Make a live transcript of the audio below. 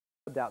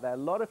out there, a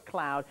lot of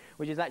cloud,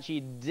 which is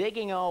actually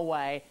digging our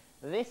way.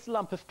 This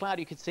lump of cloud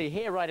you can see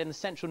here right in the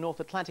central North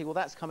Atlantic, well,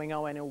 that's coming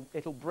our way, and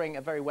it'll bring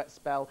a very wet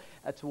spell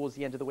towards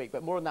the end of the week.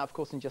 But more on that, of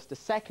course, in just a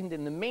second.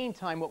 In the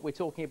meantime, what we're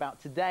talking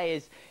about today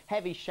is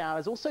heavy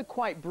showers, also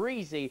quite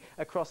breezy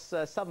across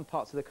southern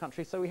parts of the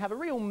country. So we have a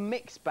real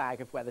mixed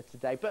bag of weather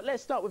today. But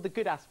let's start with the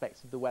good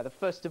aspects of the weather.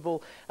 First of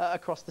all,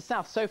 across the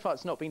south, so far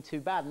it's not been too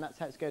bad, and that's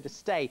how it's going to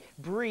stay.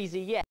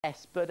 Breezy,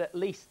 yes, but at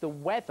least the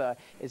weather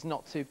is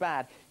not too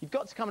bad. You've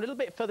got to come a little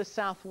bit further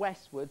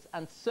southwestwards,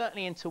 and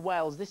certainly into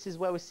Wales. This is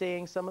where we're seeing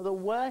some of the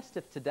worst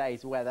of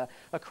today's weather.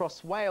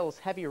 Across Wales,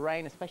 heavy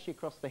rain, especially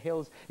across the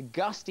hills,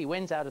 gusty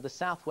winds out of the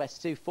southwest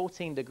too,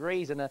 14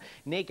 degrees, and a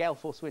near gale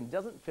force wind.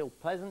 Doesn't feel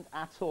pleasant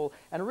at all.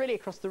 And really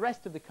across the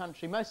rest of the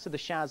country, most of the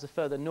showers are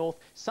further north,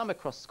 some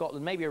across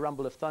Scotland, maybe a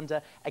rumble of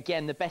thunder.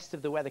 Again, the best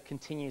of the weather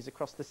continues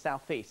across the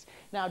southeast.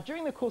 Now,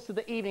 during the course of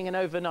the evening and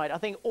overnight, I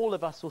think all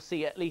of us will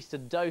see at least a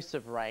dose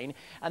of rain,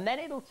 and then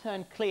it'll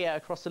turn clear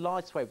across a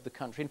large swathe of the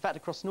country. In fact,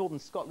 across northern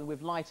Scotland,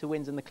 with lighter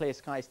winds and the clear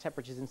skies,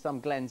 temperatures in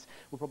some glens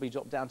will probably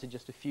drop down to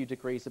just a few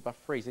degrees above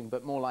freezing,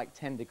 but more like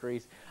 10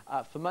 degrees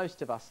for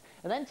most of us.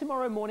 And then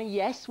tomorrow morning,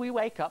 yes, we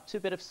wake up to a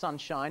bit of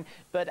sunshine,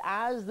 but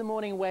as the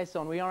morning wears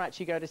on, we are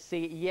actually going to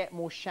see yet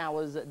more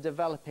showers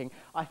developing.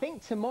 I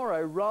think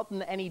tomorrow, rather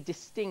than any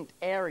distinct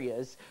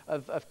areas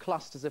of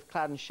clusters of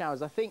cloud and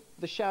showers, I think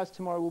the showers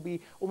tomorrow will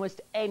be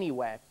almost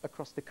anywhere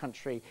across the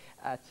country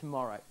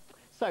tomorrow.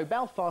 So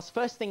Belfast,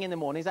 first thing in the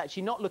morning, is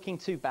actually not looking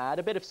too bad.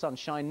 A bit of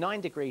sunshine,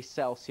 9 degrees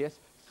Celsius.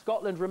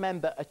 Scotland,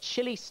 remember, a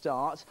chilly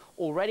start,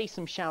 already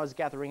some showers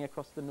gathering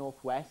across the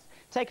northwest.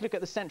 Take a look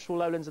at the central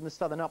lowlands and the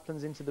southern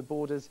uplands into the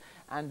borders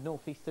and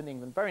northeastern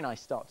England. Very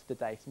nice start to the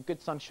day. Some good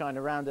sunshine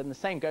around, and the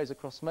same goes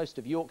across most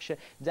of Yorkshire,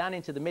 down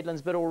into the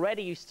Midlands. But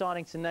already you're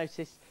starting to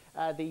notice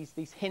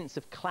these hints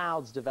of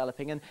clouds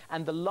developing,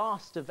 and the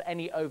last of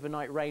any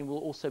overnight rain will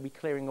also be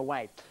clearing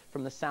away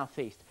from the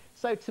southeast.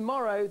 So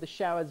tomorrow, the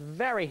showers,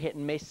 very hit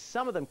and miss.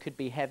 Some of them could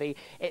be heavy.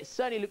 It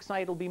certainly looks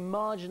like it'll be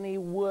marginally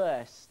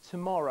worse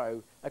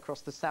tomorrow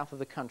across the south of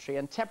the country,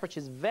 and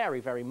temperatures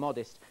very, very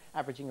modest,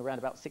 averaging around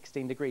about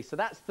 16 degrees. So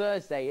that's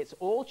Thursday. It's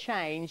all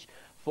changed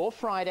for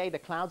Friday. The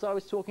clouds I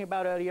was talking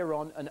about earlier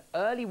on, an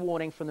early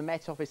warning from the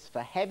Met Office for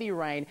heavy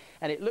rain,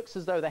 and it looks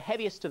as though the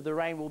heaviest of the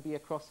rain will be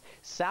across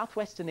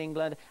southwestern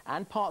England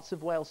and parts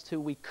of Wales too.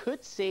 We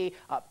could see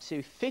up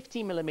to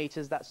 50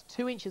 millimetres, that's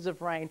 2 inches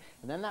of rain,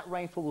 and then that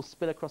rainfall will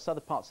spill across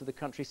other parts of the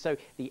country. So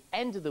the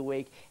end of the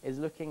week is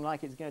looking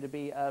like it's going to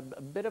be a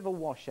bit of a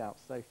washout,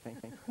 Sophie.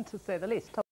 To say the least.